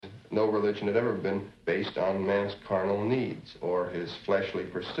No religion had ever been based on man's carnal needs or his fleshly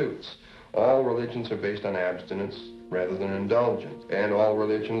pursuits. All religions are based on abstinence rather than indulgence, and all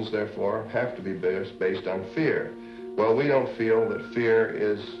religions, therefore, have to be based on fear. Well, we don't feel that fear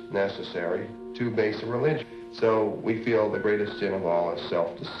is necessary to base a religion. So we feel the greatest sin of all is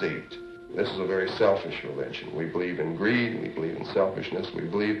self-deceit. This is a very selfish religion. We believe in greed, we believe in selfishness, we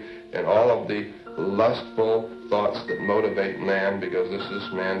believe in all of the lustful thoughts that motivate man, because this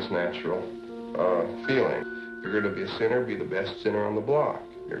is man's natural feeling. If you're going to be a sinner, be the best sinner on the block.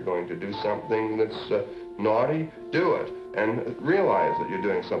 If you're going to do something that's naughty, do it, and realize that you're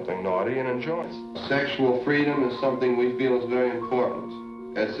doing something naughty and enjoy it. Sexual freedom is something we feel is very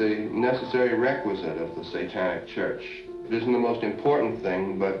important. It's a necessary requisite of the Satanic Church. It isn't the most important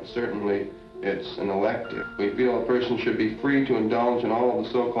thing, but certainly it's an elective. We feel a person should be free to indulge in all of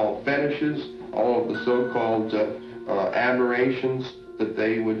the so-called fetishes, all of the so-called aberrations that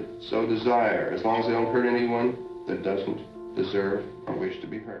they would so desire, as long as they don't hurt anyone that doesn't deserve or wish to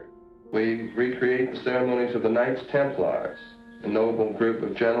be hurt. We recreate the ceremonies of the Knights Templars, a noble group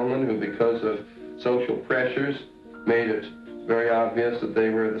of gentlemen who, because of social pressures, made it very obvious that they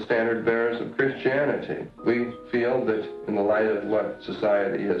were the standard bearers of Christianity. We feel that in the light of what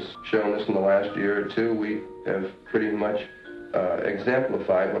society has shown us in the last year or two, we have pretty much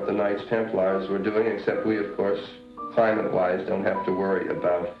exemplified what the Knights Templars were doing, except we, of course, climate-wise, don't have to worry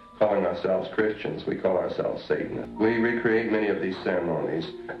about calling ourselves Christians. We call ourselves Satanists. We recreate many of these ceremonies.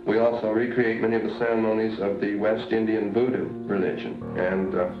 We also recreate many of the ceremonies of the West Indian Voodoo religion.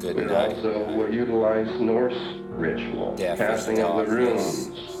 And we also utilize Norse ritual, casting of the runes,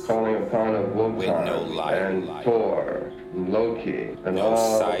 calling upon of Wotan and Thor, and Loki, and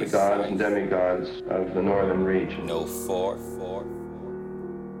all the gods and demigods of the northern region. No fork,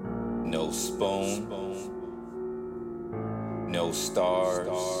 no spoon, no stars,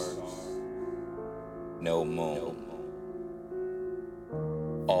 no moon.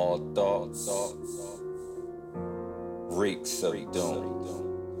 All thoughts reeks of doom.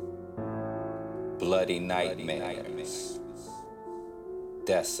 Bloody nightmares,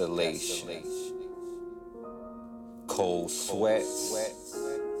 desolation, cold sweats,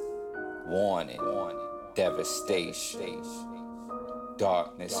 warning, devastation.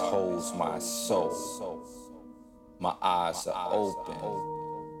 Darkness holds my soul. My eyes are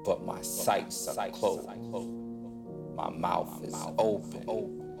open, but my sights are closed. My mouth is open,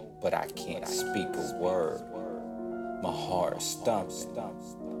 but I can't speak a word. My heart is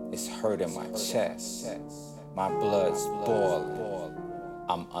thumping, it's hurting my chest. My blood's boiling,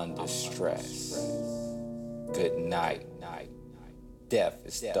 I'm under stress. Good night. Death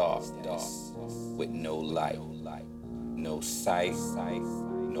is darkness with no light, no sight,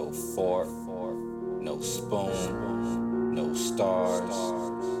 no fork, no spoon, no stars,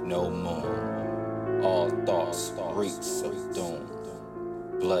 no moon. All thoughts reeks of doom.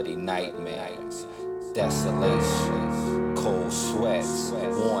 Bloody nightmares, desolation, cold sweats,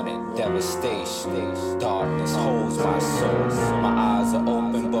 warning, devastation. Darkness holds my soul. My eyes are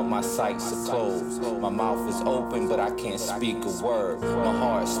open, but my sights are closed. My mouth is open, but I can't speak a word. My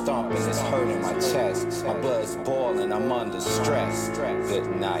heart's thumping, it's hurting my chest. My blood's boiling, I'm under stress. Good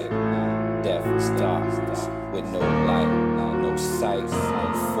night. Death is darkness with no light, no sight,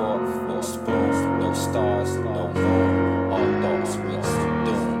 no fork, no spoon, no stars, no moon. All thoughts reach to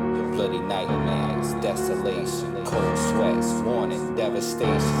doom. Bloody nightmares, desolation, cold sweats, warning,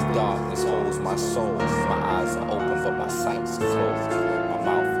 devastation. Darkness holds my soul. My eyes are open.